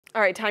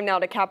All right, time now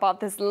to cap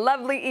off this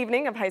lovely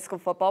evening of high school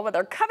football with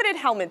our coveted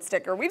helmet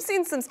sticker. We've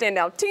seen some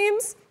standout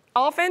teams,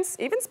 offense,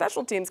 even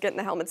special teams getting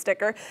the helmet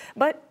sticker,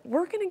 but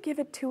we're going to give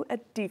it to a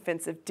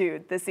defensive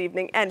dude this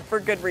evening, and for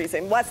good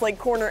reason. Westlake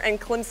corner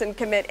and Clemson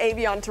commit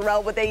Avieon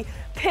Terrell with a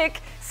pick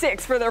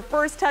six for their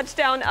first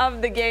touchdown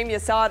of the game. You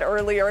saw it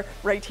earlier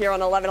right here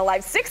on 11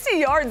 Alive. 60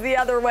 yards the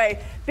other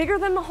way. Bigger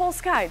than the whole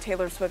sky,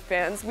 Taylor Swift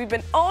fans. We've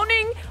been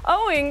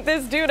owing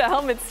this dude a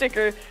helmet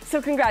sticker,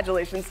 so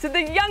congratulations to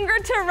the younger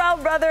Terrell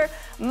brother,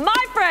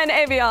 my friend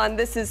Avieon.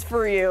 This is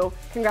for you.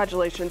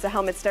 Congratulations, a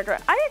helmet sticker.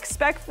 I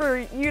expect for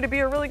you to be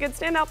a really good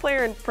standout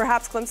player, and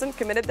perhaps Clemson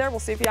committed there. We'll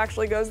see if he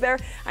actually goes there.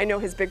 I know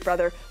his big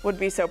brother would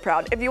be so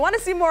proud. If you want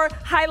to see more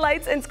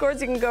highlights and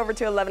scores, you can go over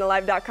to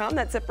 11alive.com.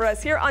 That's it for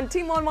us here on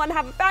Team 1-1.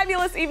 Have a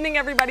fabulous evening,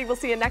 everybody. We'll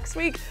see you next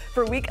week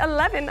for week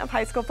 11 of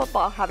high school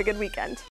football. Have a good weekend.